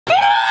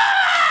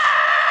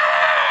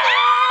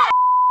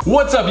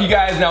What's up, you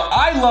guys? Now,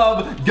 I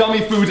love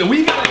gummy foods, and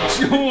we got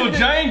a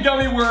giant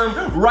gummy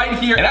worm right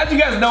here. And as you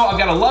guys know, I've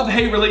got a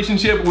love-hate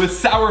relationship with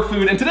sour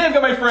food. And today I've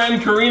got my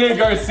friend Karina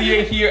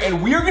Garcia here,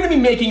 and we are gonna be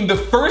making the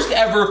first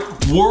ever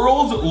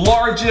world's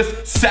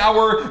largest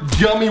sour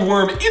gummy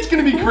worm. It's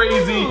gonna be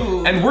crazy.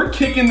 Ooh. And we're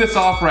kicking this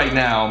off right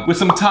now with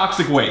some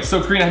toxic waste. So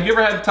Karina, have you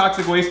ever had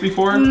toxic waste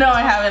before? No,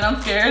 I haven't.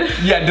 I'm scared.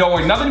 Yeah, don't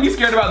worry. Nothing to be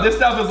scared about. This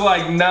stuff is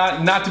like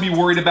not to be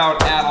worried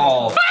about at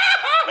all.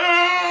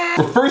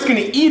 We're first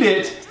gonna eat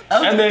it.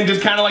 Okay. And then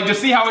just kind of like,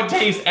 just see how it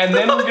tastes, and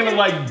then we're gonna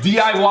like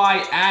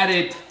DIY add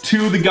it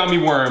to the gummy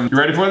worm. You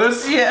ready for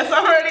this? Yes,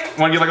 I'm ready.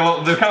 Wanna get like a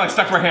little, they're kind of like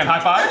stuck to my hand, high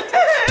five?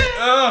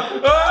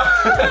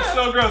 That's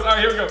so gross. All right,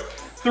 here we go.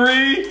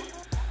 3,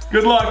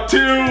 good luck,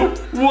 2,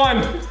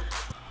 1.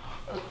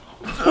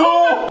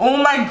 Oh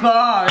my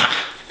God.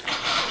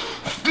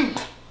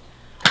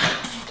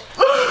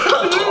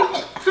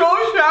 So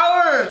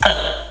sour.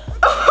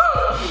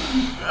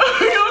 Are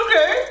you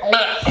okay?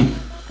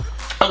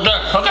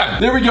 Okay.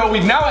 There we go.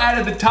 We've now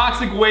added the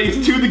toxic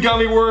waste to the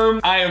gummy worm.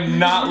 I am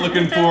not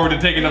looking forward to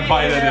taking a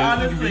bite of this.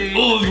 Honestly.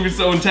 It's gonna be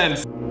so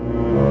intense.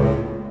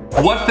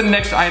 What's the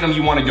next item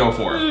you want to go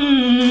for?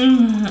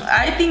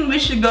 I think we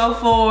should go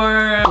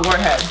for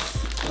Warheads.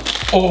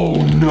 Oh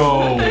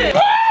no.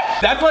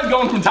 That's like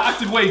going from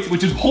toxic waste,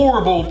 which is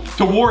horrible,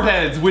 to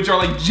Warheads, which are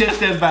like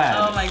just as bad.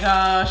 Oh my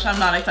gosh, I'm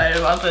not excited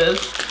about this.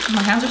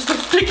 My hands are so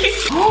sticky.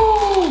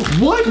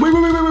 What?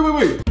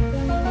 Wait.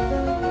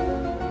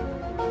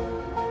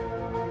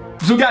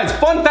 So guys,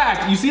 fun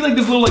fact, you see like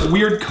this little like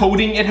weird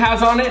coating it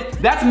has on it?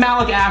 That's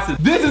malic acid.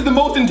 This is the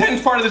most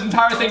intense part of this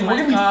entire thing. We're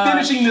gonna be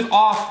finishing this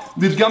off,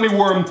 this gummy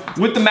worm,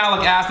 with the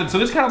malic acid. So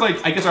this is kind of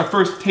like, I guess, our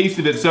first taste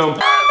of it. So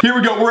here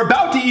we go, we're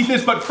about to eat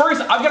this, but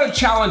first I've got a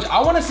challenge. I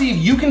wanna see if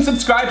you can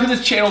subscribe to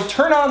this channel,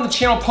 turn on the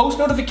channel post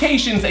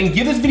notifications, and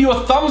give this video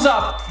a thumbs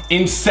up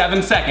in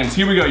 7 seconds.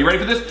 Here we go, you ready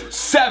for this?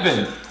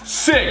 7,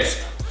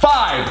 6,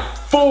 5,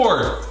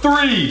 4,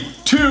 3,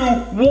 2,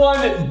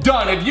 1,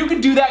 done. If you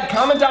could do that,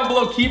 comment down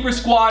below, Keeper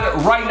Squad,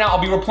 right now. I'll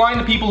be replying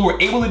to people who are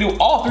able to do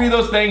all 3 of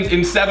those things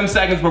in 7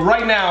 seconds, but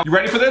right now, you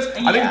ready for this?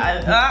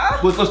 Yeah.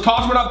 Let's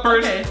toss one up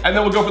first, okay. And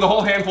then we'll go for the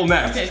whole handful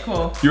next. Okay,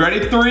 cool. You ready?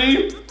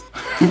 3,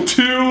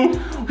 2, 1.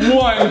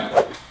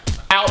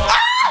 Ow.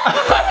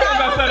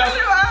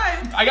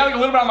 I got like a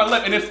little bit on my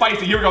lip and it's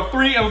spicy. Here we go,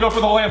 3, and we'll go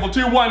for the whole handful.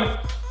 2, 1.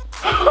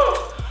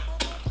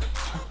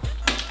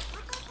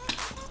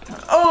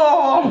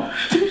 Oh,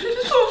 this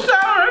is so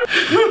sour.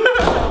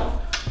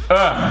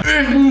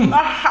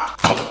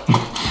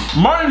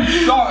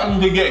 Mine's starting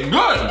to get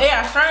good.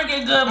 Yeah, starting to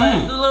get good, but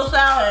it's a little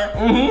sour.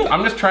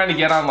 I'm just trying to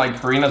get on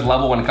like Karina's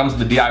level when it comes to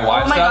the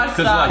DIY stuff,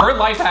 because like, her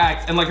life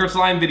hacks and like her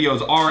slime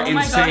videos are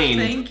insane.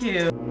 Gosh, thank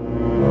you.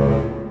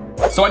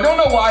 So I don't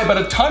know why, but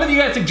a ton of you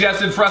guys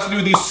suggested for us to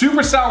do these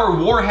super sour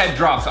Warhead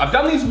drops. I've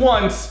done these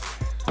once.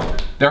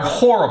 They're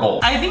horrible.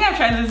 I think I've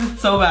tried this, it's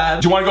so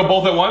bad. Do you want to go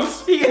both at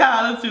once?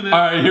 Yeah, let's do this. All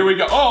right, here we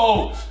go.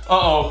 Oh,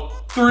 uh-oh.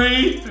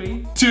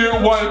 3, 2,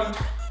 1.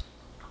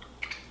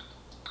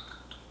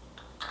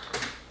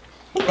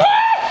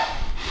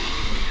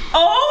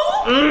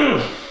 Oh!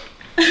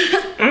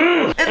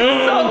 It's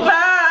so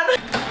bad.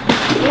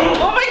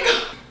 Oh my God.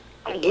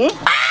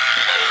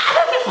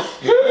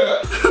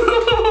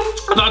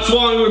 I thought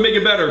swallowing would make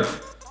it better.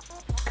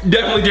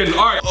 Definitely didn't.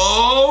 All right.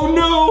 Oh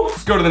no.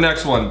 Let's go to the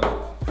next one.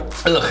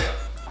 Ugh.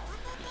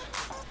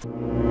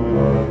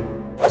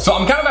 So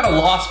I'm kind of at a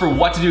loss for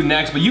what to do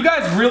next, but you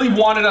guys really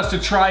wanted us to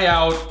try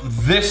out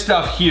this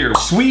stuff here.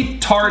 Sweet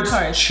Tarts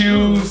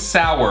Chew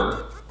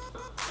Sour.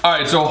 All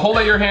right, so hold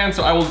out your hand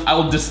so I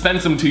will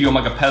dispense them to you. I'm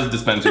like a Pez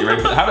dispenser, right?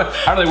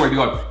 How do they work? You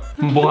go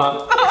like,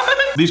 blah.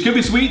 These could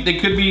be sweet, they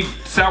could be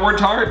sour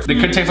tarts. They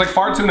could taste like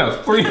farts, who knows?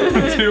 3,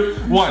 2,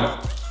 1.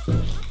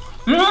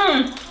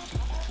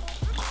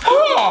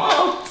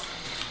 Oh.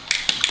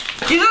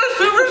 These are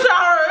super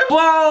sour.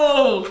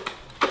 Whoa.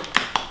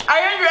 I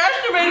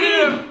underestimated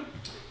them.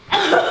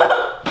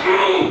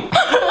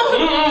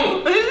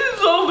 This is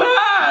so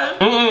bad.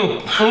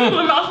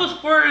 My mouth was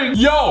squirting.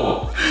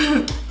 Yo,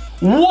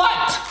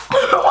 what?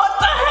 What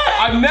the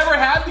heck? I've never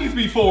had these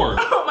before.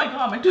 Oh my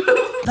God, my tooth.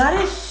 That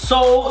is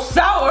so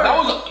sour. That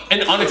was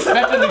an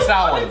unexpectedly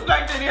sour.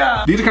 Unexpected,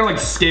 yeah. These are kind of like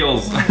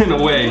scales in a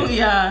way.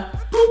 Yeah.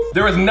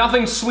 There is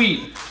nothing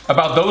sweet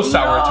about those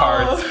sour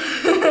tarts.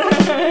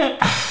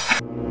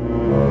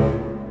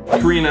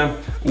 Karina,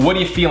 what are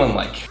you feeling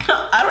like?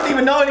 I don't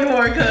even know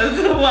anymore because,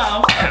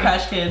 wow. Sour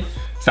Patch Kids.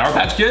 Sour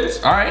Patch Kids?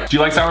 All right. Do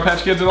you like Sour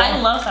Patch Kids at all? I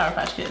love Sour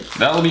Patch Kids.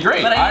 That'll be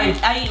great. But I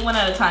eat one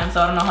at a time,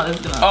 so I don't know how this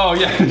is gonna. Oh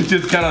yeah,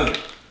 just kind of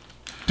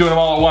doing them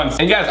all at once.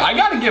 And guys, I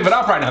gotta give it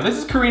up right now. This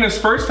is Karina's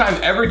first time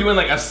ever doing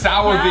like a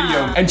sour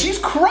video, and she's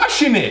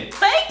crushing it.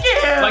 Thank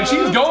you. Like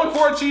she's going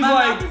for it. She's my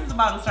like, mouth is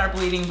about to start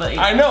bleeding, but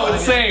I know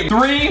it's same.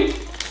 3,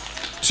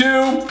 2.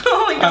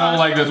 Oh my God. I don't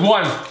like this.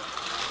 1.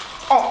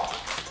 Oh.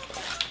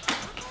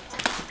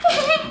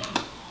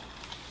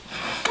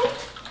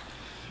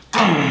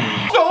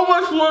 So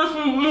much worse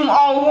than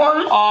all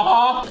one.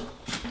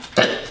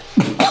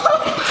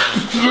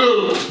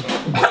 You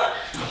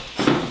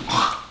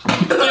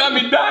got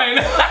me dying.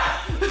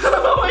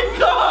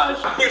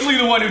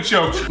 the one who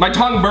choked. My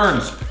tongue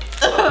burns.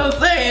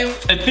 Same.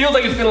 It feels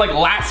like it's been like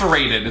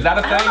lacerated. Is that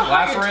a thing? I don't know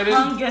Lacerated? how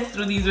your tongue gets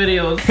through these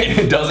videos.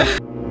 It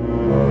doesn't.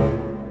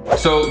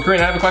 So,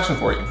 Corinne, I have a question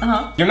for you.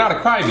 You're not a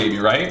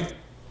crybaby, right?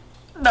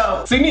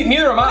 No. See,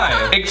 neither am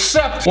I.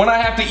 Except when I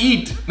have to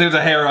eat, there's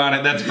a hair on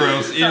it. That's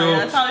gross. Ew. Sorry,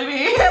 that's probably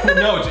me.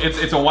 No,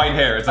 it's a white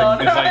hair. It's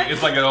like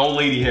it's like an old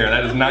lady hair.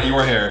 That is not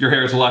your hair. Your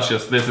hair is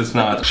luscious. This is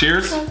not.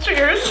 Cheers.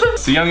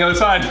 Cheers. See you on the other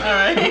side. All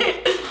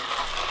right.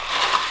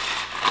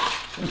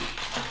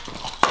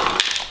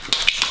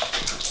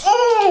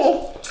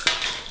 Oh.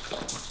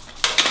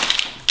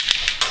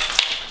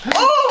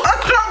 Oh, I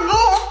can't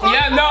go.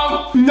 Yeah,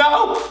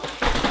 no.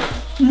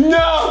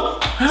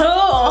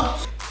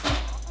 Oh.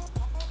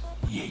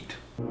 Yeet.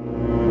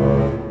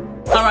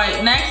 All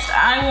right, next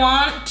I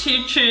want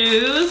to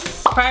choose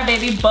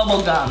Crybaby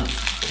Bubblegum.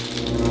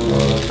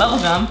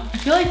 Bubblegum? I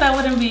feel like that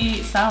wouldn't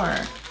be sour,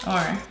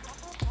 or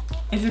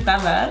is it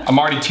that bad? I'm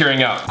already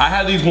tearing up. I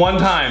had these one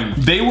time.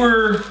 They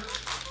were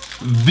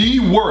the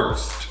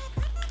worst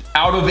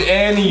out of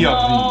any of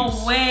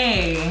these. No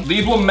way.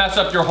 These will mess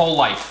up your whole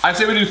life. I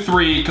say we do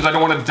 3 because I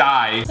don't want to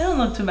die. They don't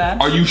look too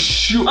bad. Are you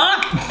sure?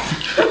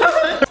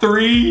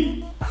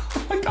 3.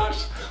 Oh my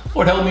gosh.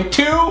 Lord help me.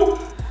 2,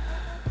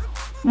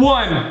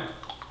 1.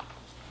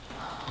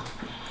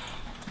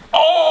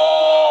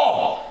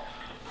 Oh!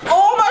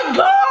 Oh my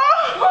god!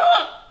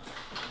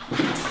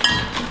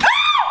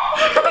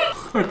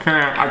 I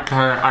can't.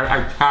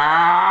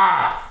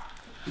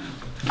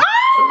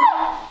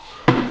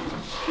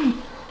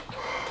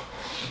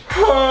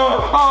 Oh,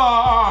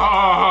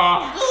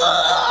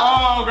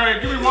 okay,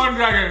 give me 1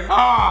 second.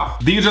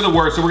 These are the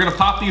worst, so we're gonna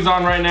pop these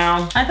on right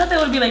now. I thought they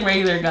would be like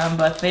regular gum,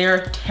 but they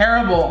are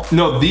terrible.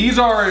 No, these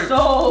are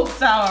so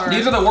sour.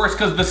 These are the worst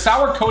because the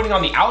sour coating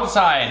on the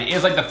outside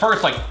is like the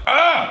first like,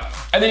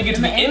 and then you get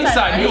to the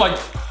inside and you're like,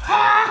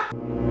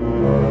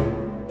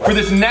 For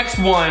this next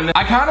one,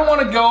 I kind of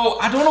want to go,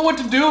 I don't know what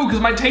to do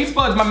because my taste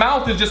buds, my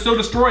mouth is just so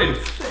destroyed.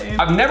 Same.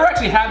 I've never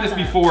actually had this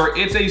before.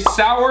 It's a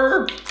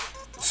sour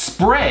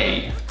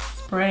spray.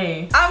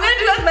 I'm gonna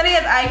do as many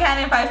as I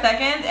can in 5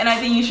 seconds, and I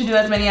think you should do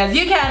as many as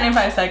you can in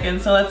 5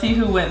 seconds, so let's see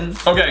who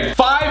wins. Okay,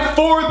 5,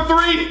 4,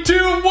 3,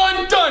 2,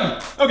 1,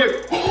 done.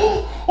 Okay,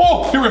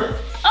 oh, here we go.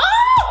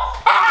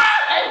 Oh!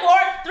 5, 4,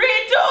 3,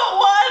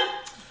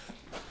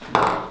 2, 1.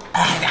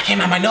 That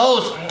came out my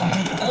nose.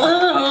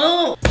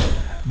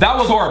 That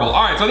was horrible.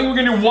 All right, so I think we're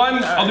gonna do one,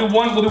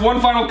 we'll do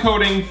one final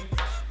coating.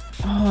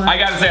 Oh, I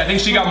gotta say, I think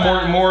she got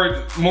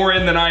more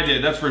in than I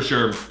did, that's for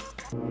sure.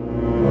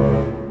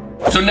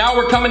 So now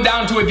we're coming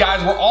down to it,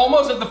 guys. We're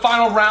almost at the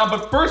final round,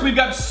 but first we've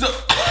got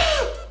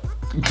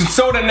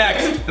soda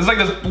next. There's like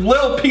this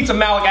little piece of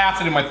malic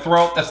acid in my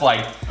throat that's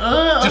like,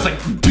 just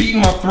like beating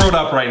my throat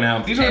up right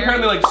now. These are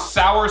apparently like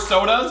sour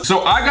sodas.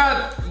 So I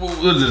got,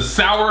 what is this,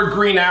 sour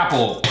green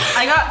apple.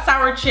 I got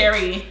sour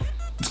cherry.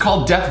 It's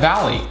called Death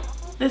Valley.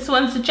 This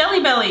one's Jelly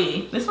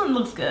Belly. This one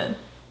looks good.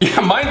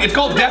 Yeah, mine, it's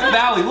called Death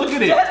Valley, look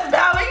at it. Death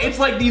Valley? It's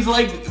like these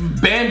like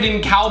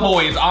banding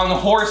cowboys on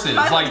horses.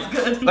 Mine like, looks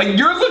good. Like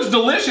yours looks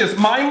delicious.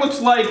 Mine looks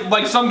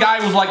like some guy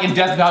was like in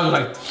Death Valley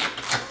like,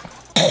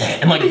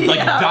 and like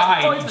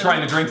died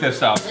trying to drink this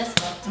stuff.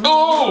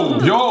 Oh,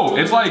 yo,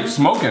 it's like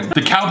smoking.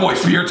 The cowboy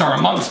spirits are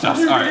amongst us.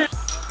 All right,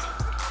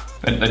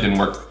 that didn't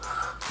work.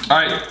 All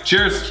right,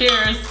 cheers.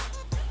 Cheers.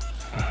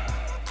 I'm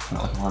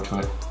not looking forward to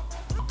it.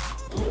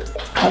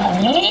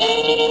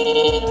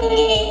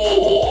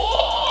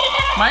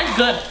 Mine's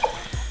good.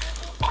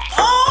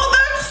 Oh,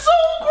 that's so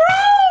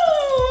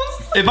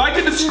gross! If I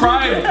could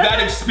describe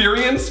that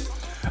experience,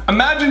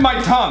 imagine my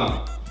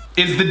tongue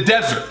is the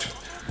desert,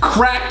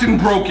 cracked and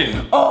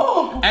broken.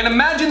 Oh! And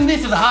imagine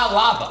this is hot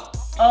lava.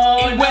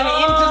 Oh, it went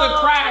into the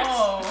cracks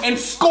and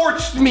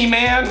scorched me,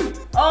 man.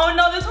 Oh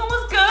no, this one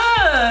was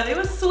good. It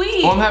was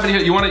sweet. Well, I'm happy to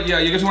hear. You want to? Yeah,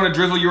 you guys want to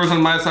drizzle yours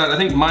on my side? I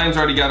think mine's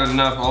already got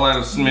enough. I'll add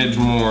a smidge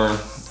more.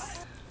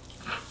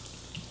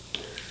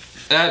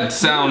 That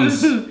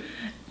sounds.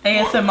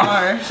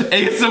 ASMR.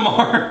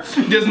 ASMR,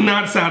 just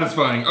not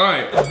satisfying. All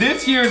right,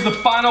 this here is the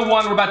final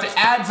one. We're about to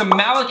add some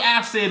malic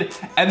acid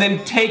and then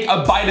take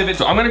a bite of it.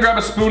 So I'm gonna grab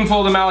a spoonful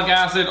of the malic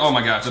acid. Oh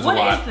my gosh, it's a lot.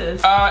 What is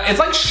this? It's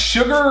like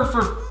sugar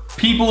for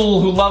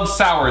people who love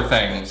sour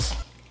things.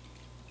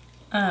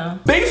 Oh.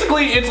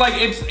 Basically, it's like,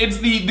 it's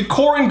the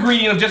core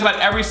ingredient of just about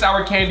every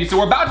sour candy. So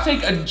we're about to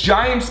take a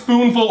giant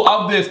spoonful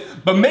of this,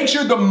 but make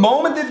sure the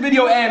moment this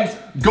video ends,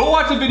 go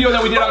watch the video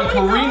that we did on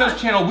Karina's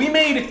channel. We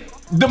made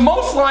the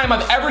most slime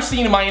I've ever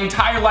seen in my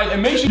entire life,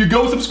 and make sure you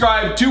go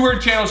subscribe to her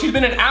channel. She's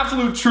been an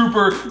absolute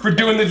trooper for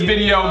doing this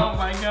video. Oh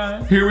my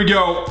god. Here we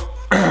go.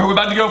 We're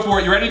about to go for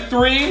it. You ready?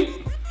 3,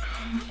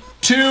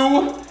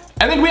 2,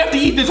 I think we have to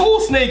eat this whole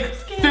snake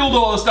filled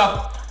with all this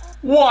stuff.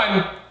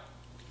 1.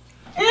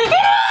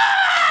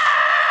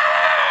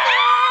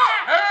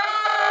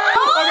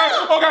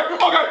 Okay.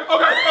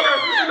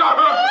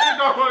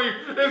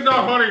 It's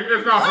not funny.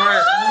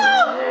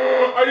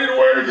 I did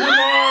way too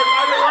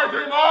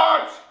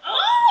much.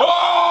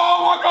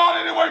 Oh my god,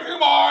 I did way too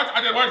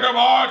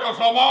much. Oh,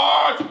 so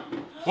much.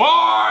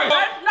 Why?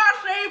 That's not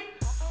safe.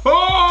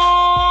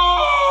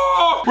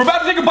 Oh! We're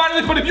about to take a bite of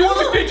this, but if you want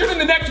to be featured in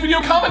the next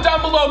video, comment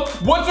down below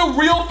what's a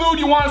real food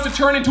you want us to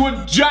turn into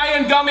a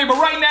giant gummy. But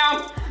right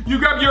now, you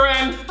grab your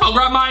end, I'll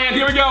grab my end.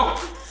 Here we go.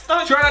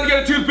 Try not to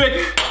get a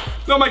toothpick.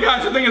 Oh my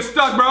gosh, the thing is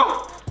stuck,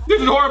 bro.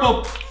 This is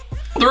horrible.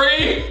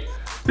 3,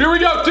 here we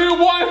go, 2,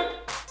 1.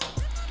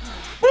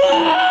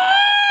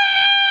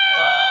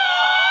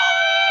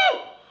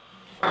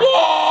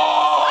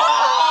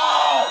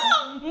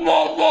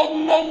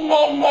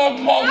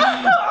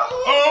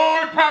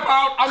 Oh, tap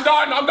out. I'm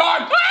done. I'm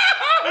done.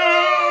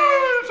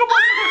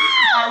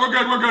 All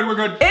right, we're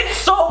good. It's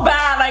so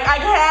bad. Like, I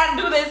can't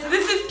do this.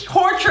 This is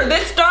torture.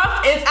 This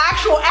stuff is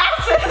actual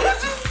acid.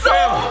 This is so.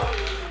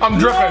 I'm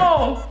dripping.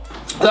 No.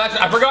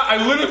 I forgot. I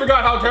literally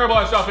forgot how terrible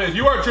that stuff is.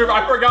 You are tripping.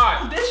 I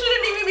forgot. This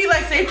shouldn't even be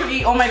like safe to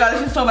eat. Oh my god,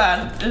 this is so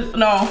bad.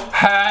 No.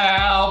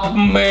 Help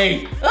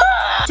me.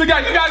 So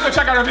guys, you gotta go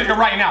check out her video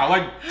right now.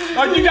 Like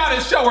you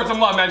gotta show her some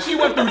love, man. She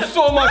went through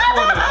so much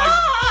for this.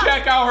 Like,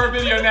 check out her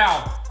video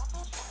now.